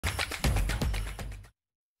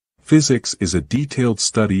Physics is a detailed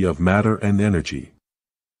study of matter and energy.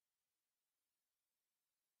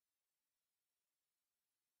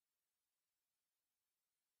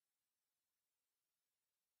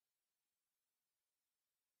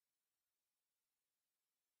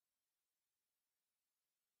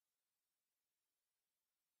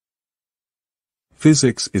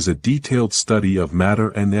 Physics is a detailed study of matter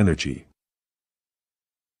and energy.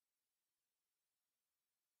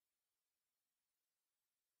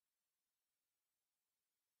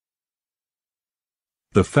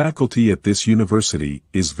 The faculty at this university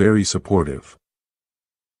is very supportive.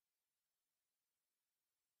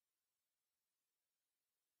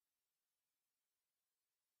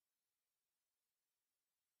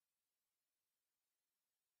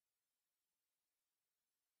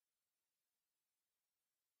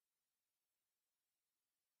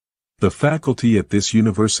 The faculty at this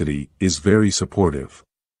university is very supportive.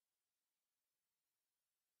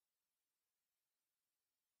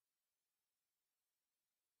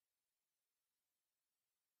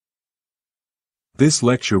 This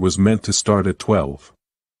lecture was meant to start at 12.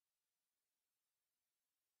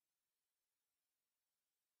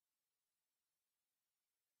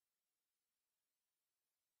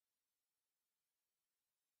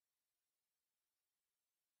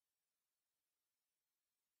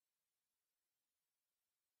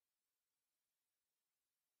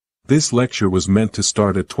 This lecture was meant to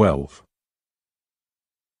start at 12.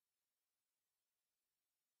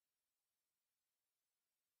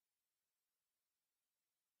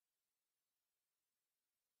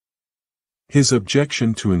 His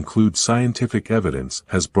objection to include scientific evidence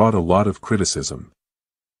has brought a lot of criticism.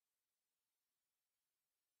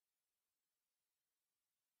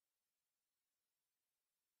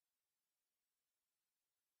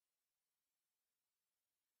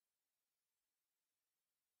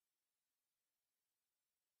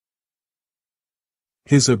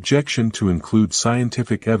 His objection to include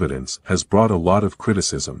scientific evidence has brought a lot of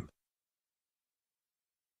criticism.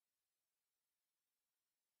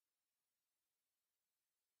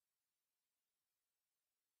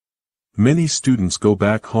 Many students go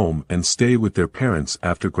back home and stay with their parents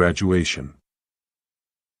after graduation.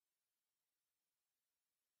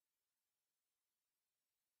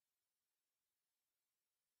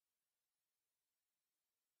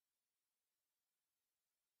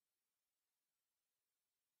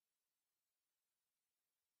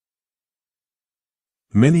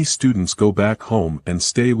 Many students go back home and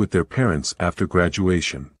stay with their parents after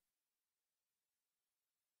graduation.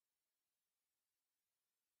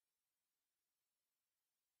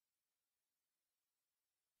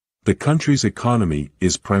 The country's economy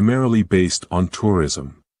is primarily based on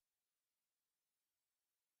tourism.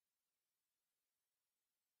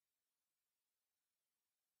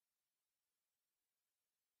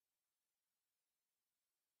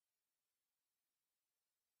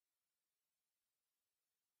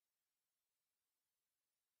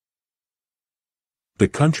 The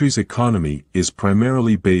country's economy is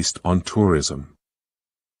primarily based on tourism.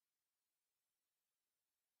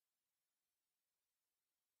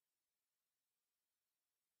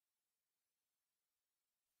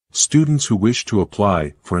 Students who wish to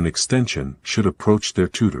apply for an extension should approach their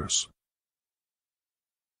tutors.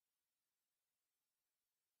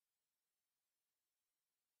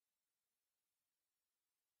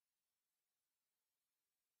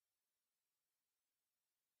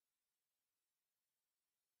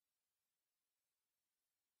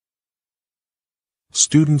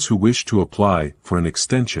 Students who wish to apply for an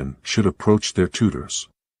extension should approach their tutors.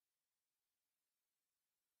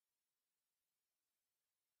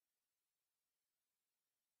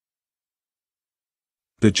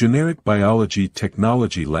 The Generic Biology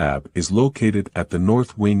Technology Lab is located at the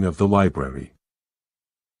north wing of the library.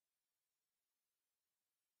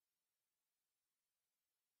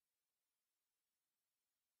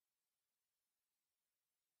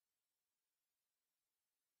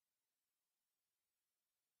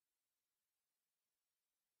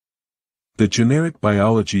 The Generic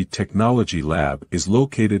Biology Technology Lab is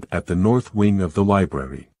located at the north wing of the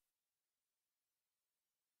library.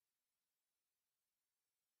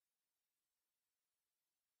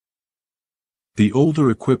 The older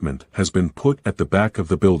equipment has been put at the back of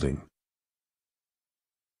the building.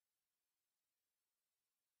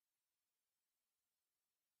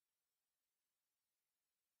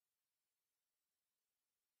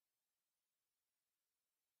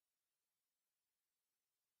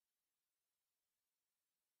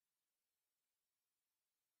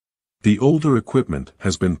 The older equipment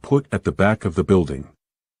has been put at the back of the building.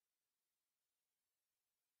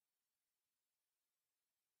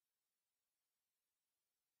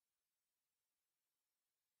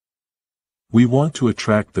 We want to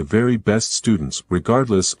attract the very best students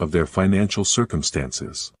regardless of their financial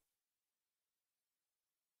circumstances.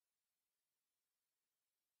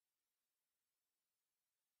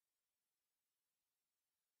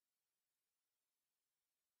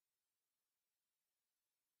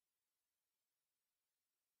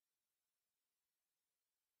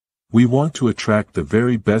 We want to attract the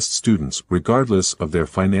very best students regardless of their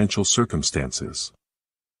financial circumstances.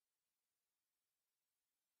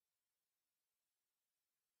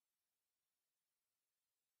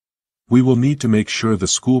 We will need to make sure the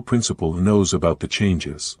school principal knows about the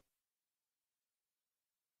changes.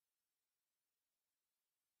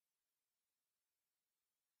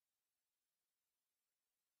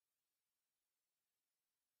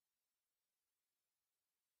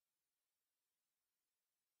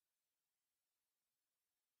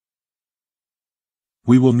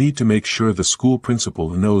 We will need to make sure the school principal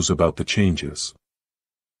knows about the changes.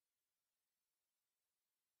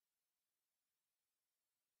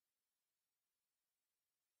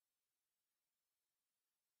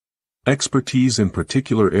 Expertise in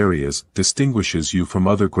particular areas distinguishes you from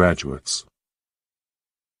other graduates.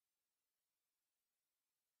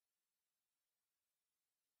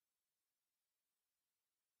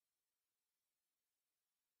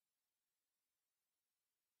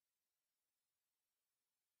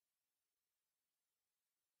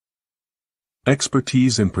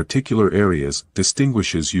 Expertise in particular areas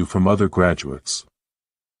distinguishes you from other graduates.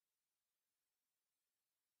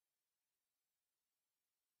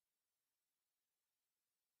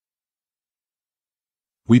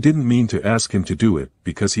 We didn't mean to ask him to do it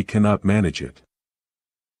because he cannot manage it.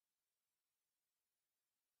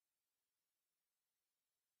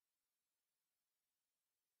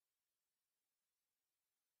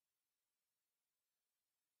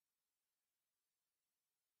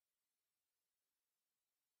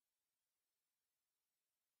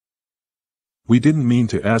 We didn't mean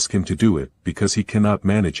to ask him to do it because he cannot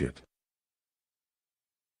manage it.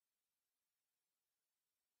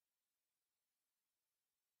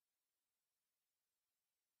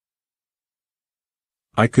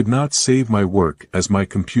 I could not save my work as my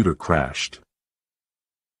computer crashed.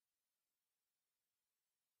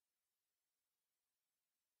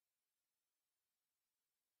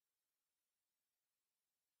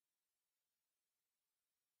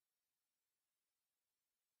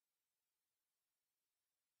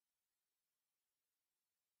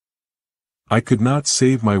 I could not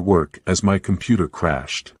save my work as my computer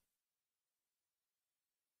crashed.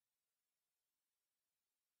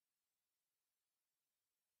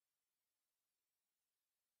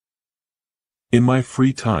 In my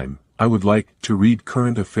free time, I would like to read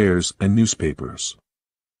current affairs and newspapers.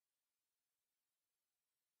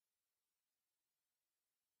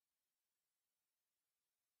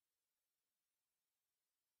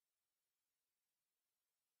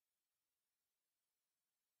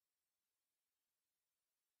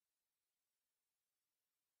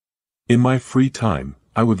 In my free time,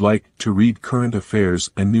 I would like to read current affairs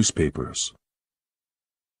and newspapers.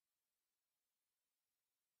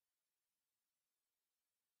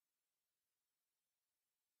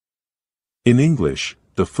 In English,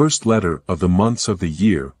 the first letter of the months of the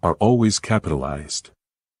year are always capitalized.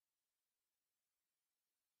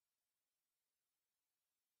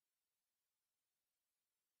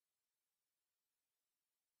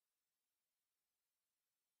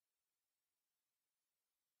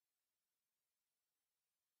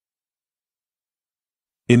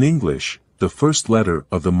 In English, the first letter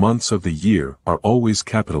of the months of the year are always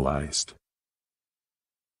capitalized.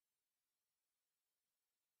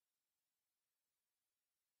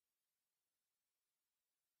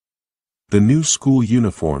 The new school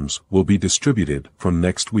uniforms will be distributed from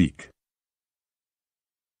next week.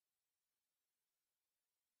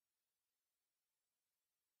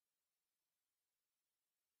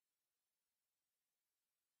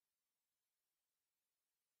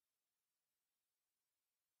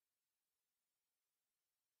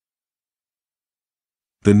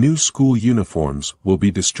 The new school uniforms will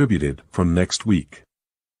be distributed from next week.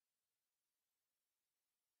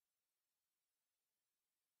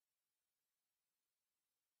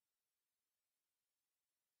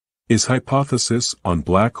 Is hypothesis on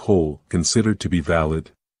black hole considered to be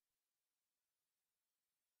valid?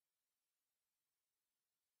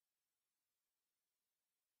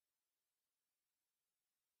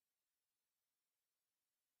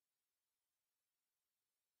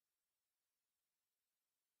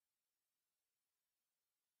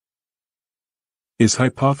 Is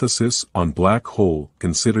hypothesis on black hole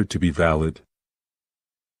considered to be valid?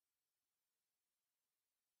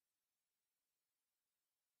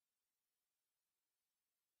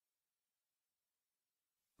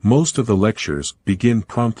 Most of the lectures begin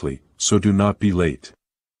promptly, so do not be late.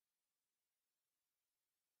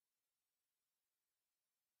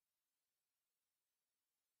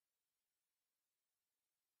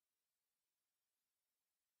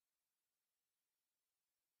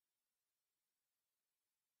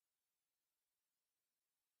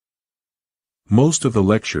 Most of the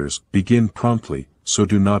lectures begin promptly, so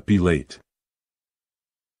do not be late.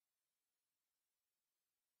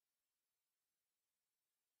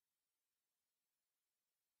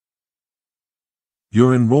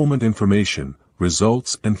 Your enrollment information,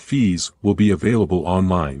 results and fees will be available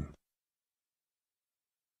online.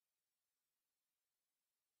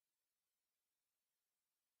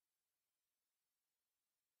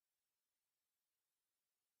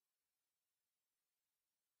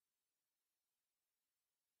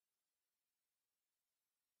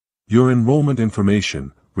 Your enrollment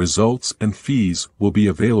information, results and fees will be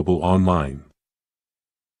available online.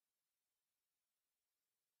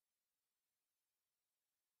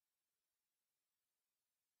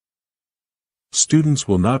 Students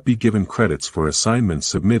will not be given credits for assignments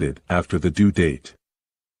submitted after the due date.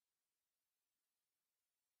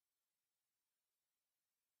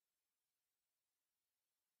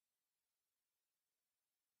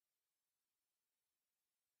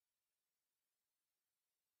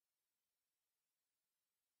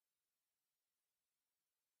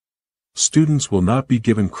 Students will not be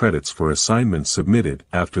given credits for assignments submitted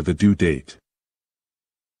after the due date.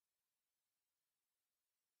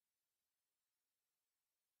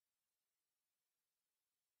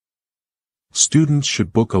 Students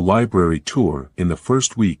should book a library tour in the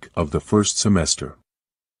first week of the first semester.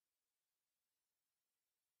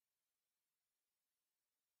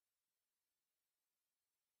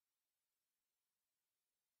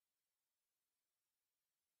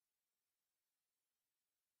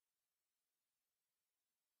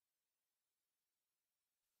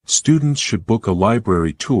 Students should book a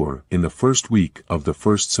library tour in the first week of the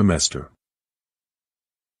first semester.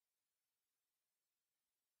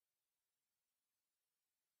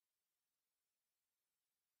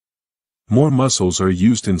 More muscles are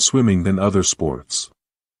used in swimming than other sports.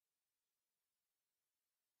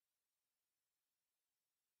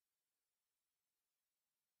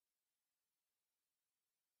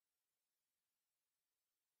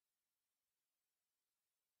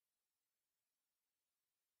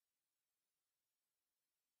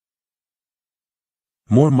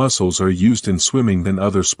 More muscles are used in swimming than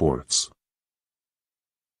other sports.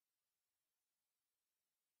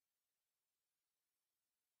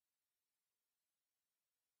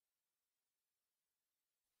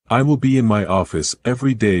 I will be in my office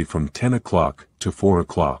every day from 10 o'clock to 4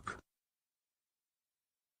 o'clock.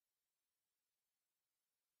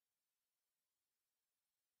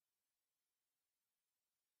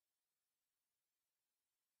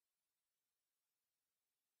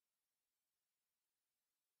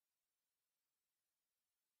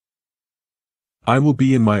 I will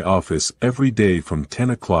be in my office every day from 10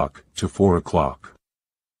 o'clock to 4 o'clock.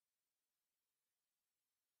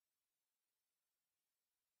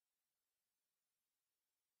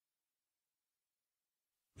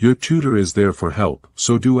 Your tutor is there for help,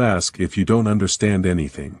 so do ask if you don't understand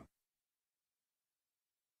anything.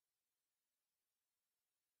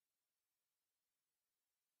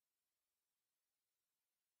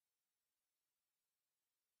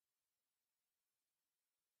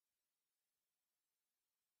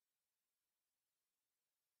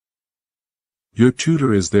 Your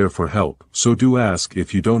tutor is there for help, so do ask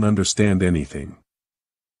if you don't understand anything.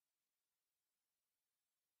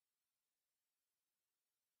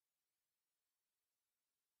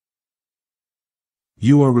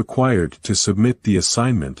 You are required to submit the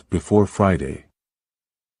assignment before Friday.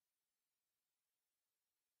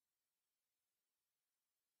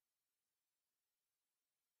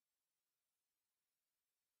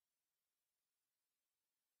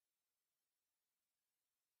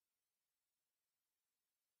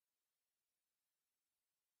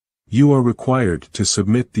 You are required to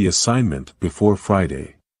submit the assignment before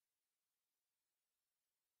Friday.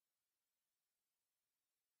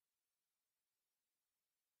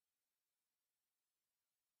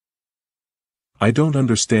 I don't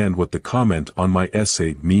understand what the comment on my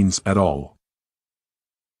essay means at all.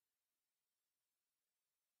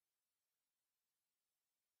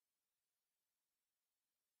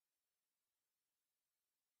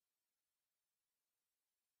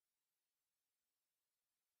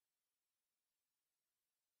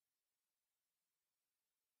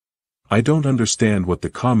 I don't understand what the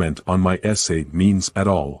comment on my essay means at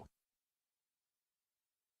all.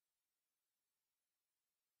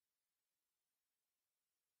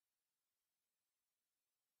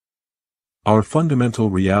 Our fundamental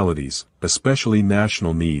realities, especially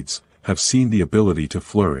national needs, have seen the ability to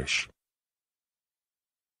flourish.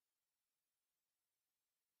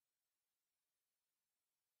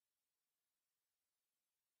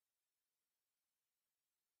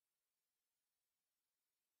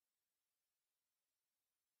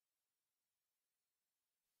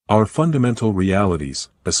 Our fundamental realities,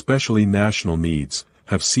 especially national needs,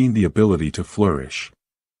 have seen the ability to flourish.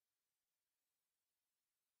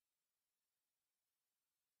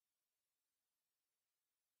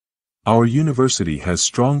 Our university has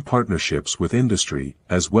strong partnerships with industry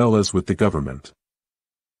as well as with the government.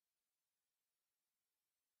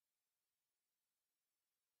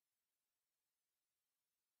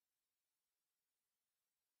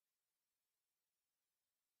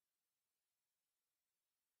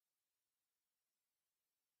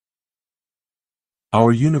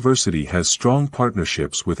 Our university has strong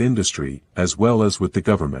partnerships with industry as well as with the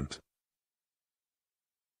government.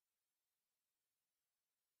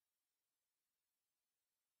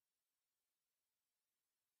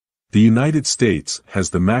 The United States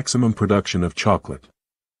has the maximum production of chocolate.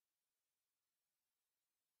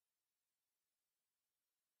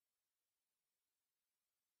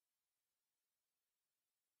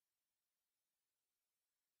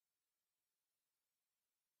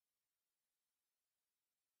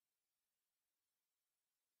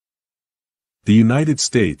 The United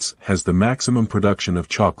States has the maximum production of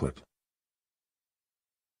chocolate.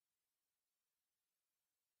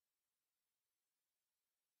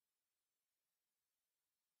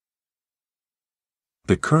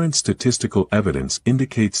 The current statistical evidence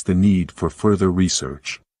indicates the need for further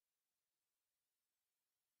research.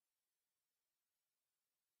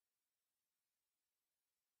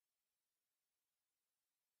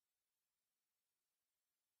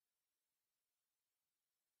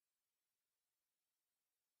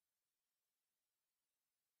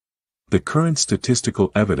 The current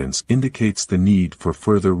statistical evidence indicates the need for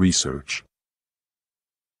further research.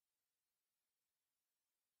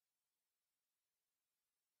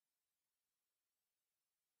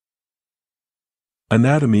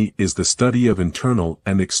 Anatomy is the study of internal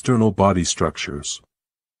and external body structures.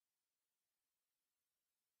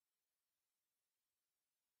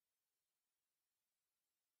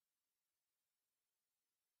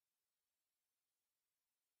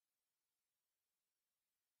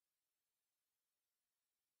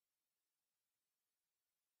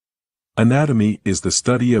 Anatomy is the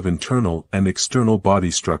study of internal and external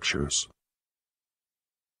body structures.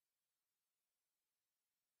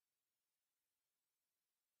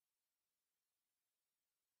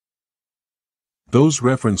 Those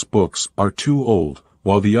reference books are too old,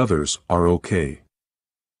 while the others are okay.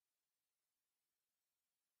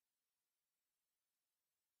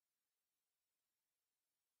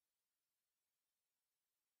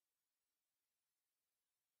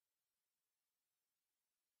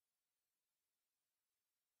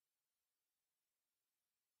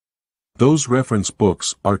 Those reference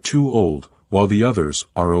books are too old, while the others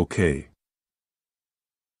are okay.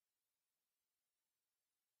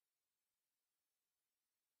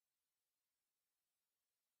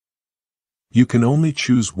 You can only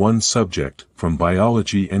choose one subject from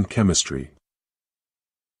biology and chemistry.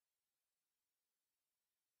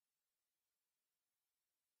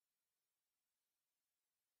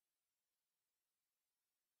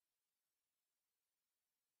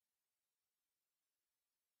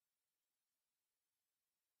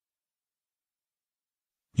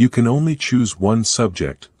 You can only choose one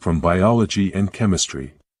subject from biology and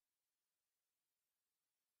chemistry.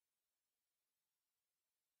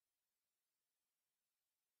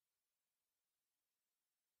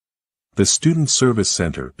 The Student Service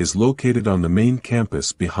Center is located on the main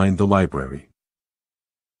campus behind the library.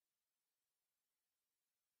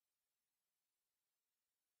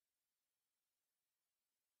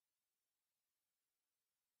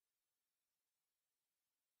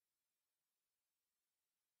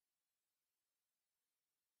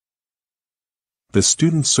 The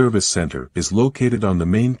Student Service Center is located on the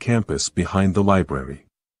main campus behind the library.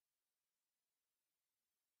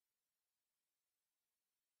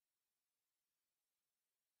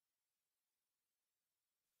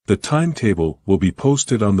 The timetable will be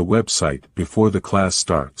posted on the website before the class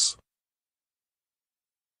starts.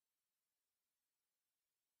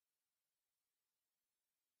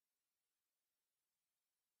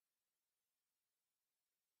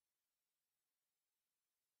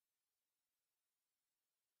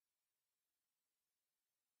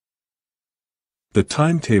 The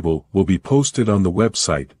timetable will be posted on the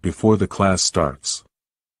website before the class starts.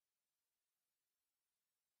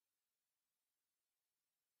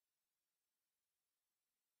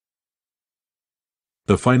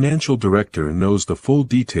 The financial director knows the full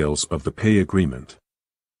details of the pay agreement.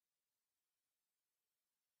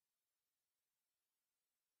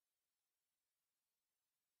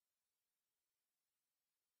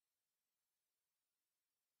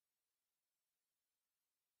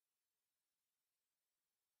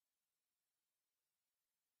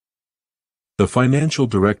 The financial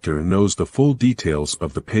director knows the full details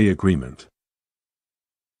of the pay agreement.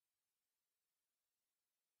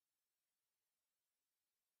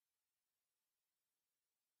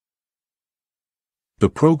 The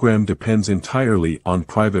program depends entirely on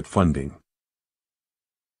private funding.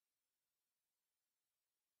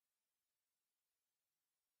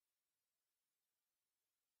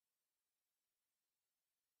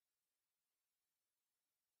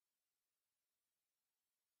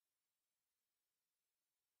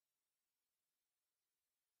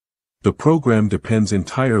 The program depends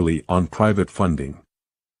entirely on private funding.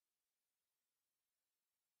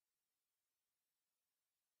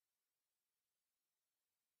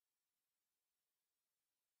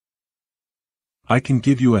 I can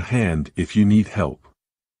give you a hand if you need help.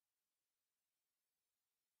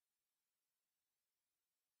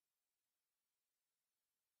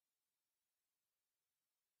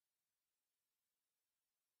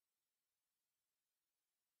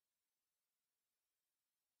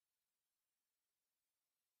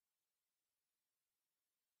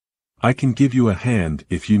 I can give you a hand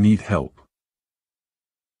if you need help.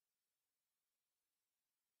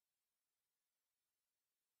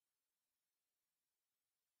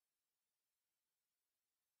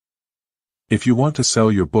 If you want to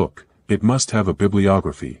sell your book, it must have a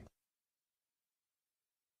bibliography.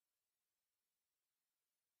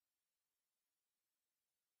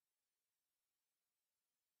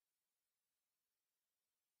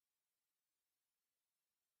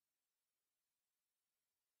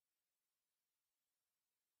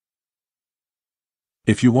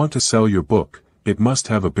 If you want to sell your book, it must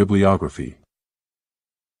have a bibliography.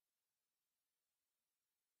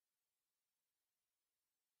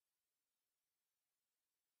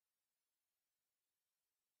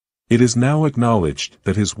 It is now acknowledged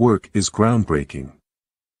that his work is groundbreaking.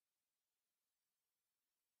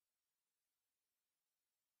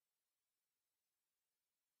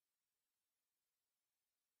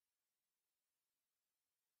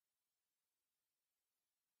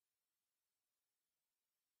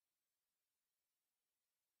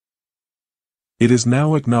 It is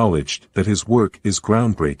now acknowledged that his work is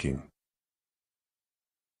groundbreaking.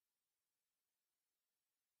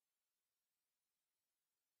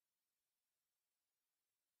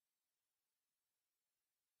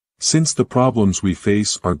 Since the problems we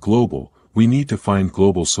face are global, we need to find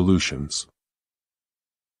global solutions.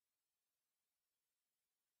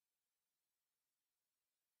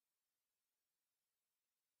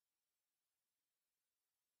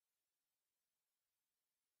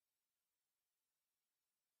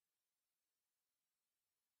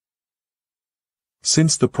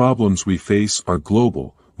 Since the problems we face are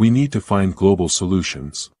global, we need to find global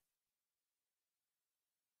solutions.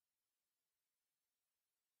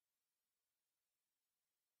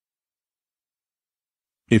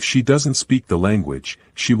 If she doesn't speak the language,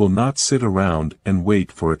 she will not sit around and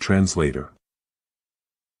wait for a translator.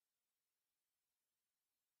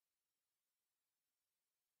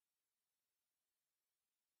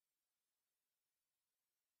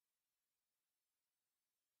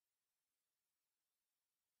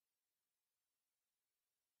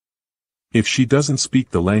 If she doesn't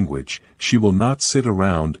speak the language, she will not sit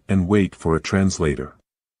around and wait for a translator.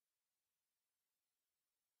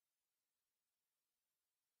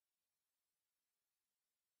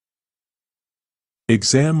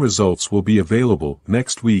 Exam results will be available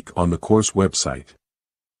next week on the course website.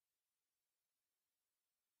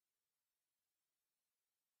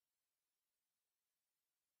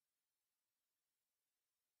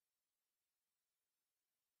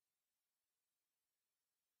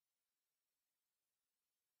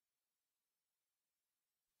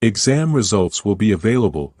 Exam results will be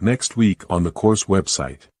available next week on the course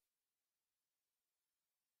website.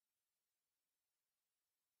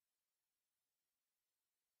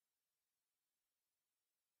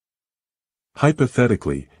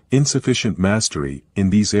 Hypothetically, insufficient mastery in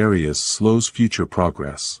these areas slows future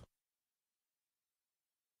progress.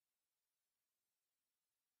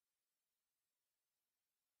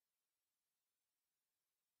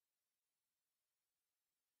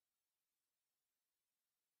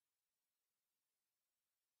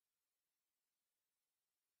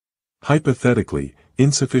 Hypothetically,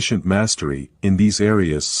 insufficient mastery in these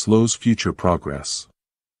areas slows future progress.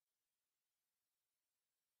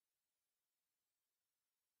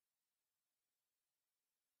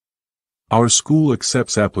 Our school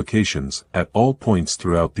accepts applications at all points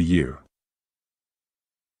throughout the year.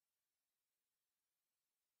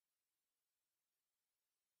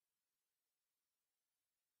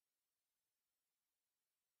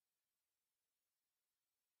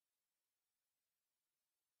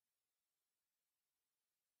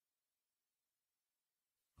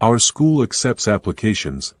 Our school accepts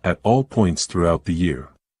applications at all points throughout the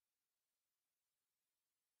year.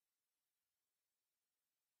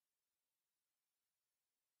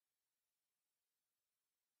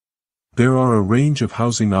 There are a range of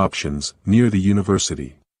housing options near the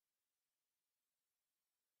university.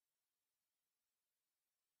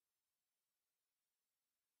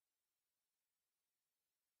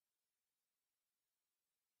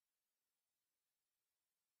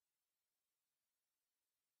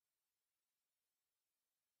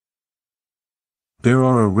 There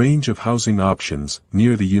are a range of housing options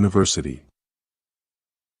near the university.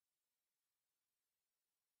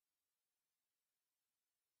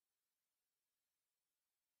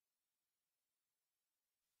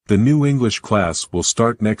 The new English class will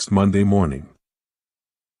start next Monday morning.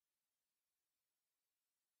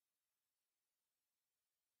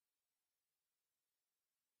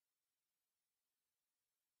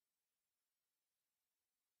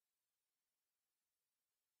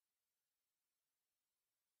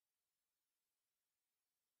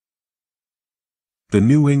 The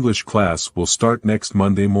new English class will start next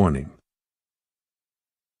Monday morning.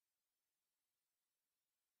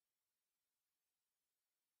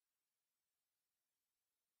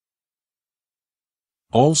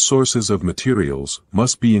 All sources of materials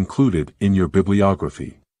must be included in your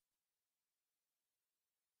bibliography.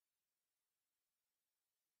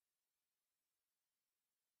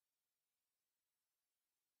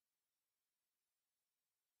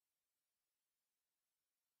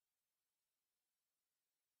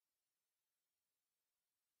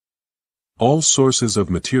 All sources of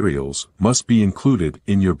materials must be included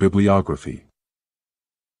in your bibliography.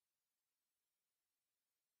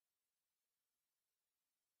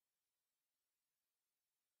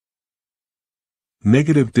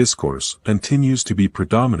 Negative discourse continues to be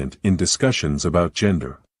predominant in discussions about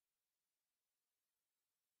gender.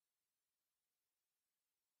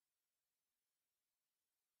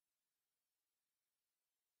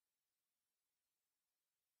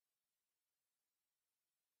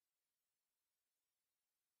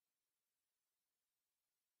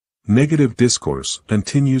 Negative discourse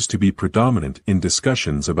continues to be predominant in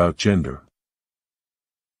discussions about gender.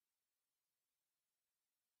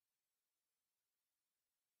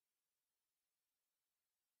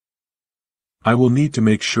 I will need to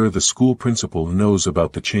make sure the school principal knows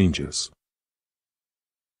about the changes.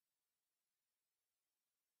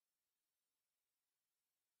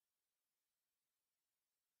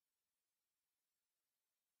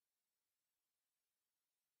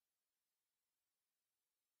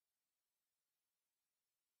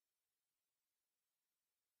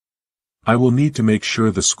 I will need to make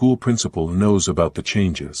sure the school principal knows about the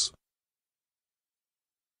changes.